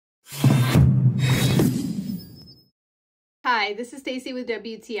Hi, this is Stacy with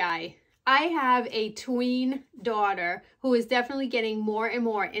WTI. I have a tween daughter who is definitely getting more and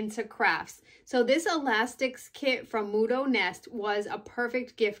more into crafts. So this elastics kit from MUDO Nest was a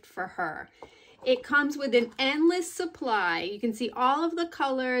perfect gift for her. It comes with an endless supply. You can see all of the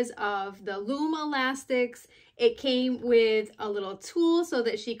colors of the loom elastics. It came with a little tool so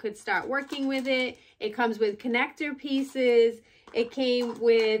that she could start working with it. It comes with connector pieces. It came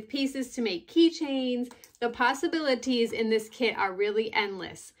with pieces to make keychains. The possibilities in this kit are really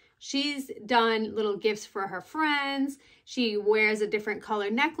endless. She's done little gifts for her friends. She wears a different color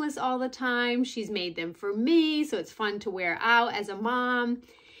necklace all the time. She's made them for me, so it's fun to wear out as a mom.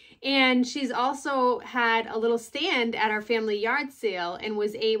 And she's also had a little stand at our family yard sale and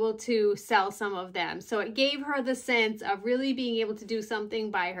was able to sell some of them. So it gave her the sense of really being able to do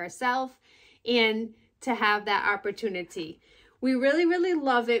something by herself and to have that opportunity. We really, really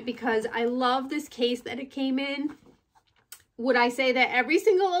love it because I love this case that it came in. Would I say that every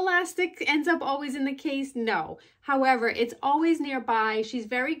single elastic ends up always in the case? No. However, it's always nearby. She's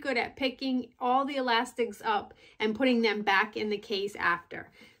very good at picking all the elastics up and putting them back in the case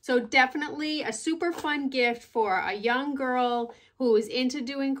after. So definitely a super fun gift for a young girl who is into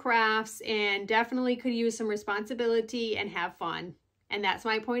doing crafts and definitely could use some responsibility and have fun. And that's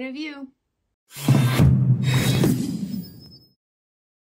my point of view.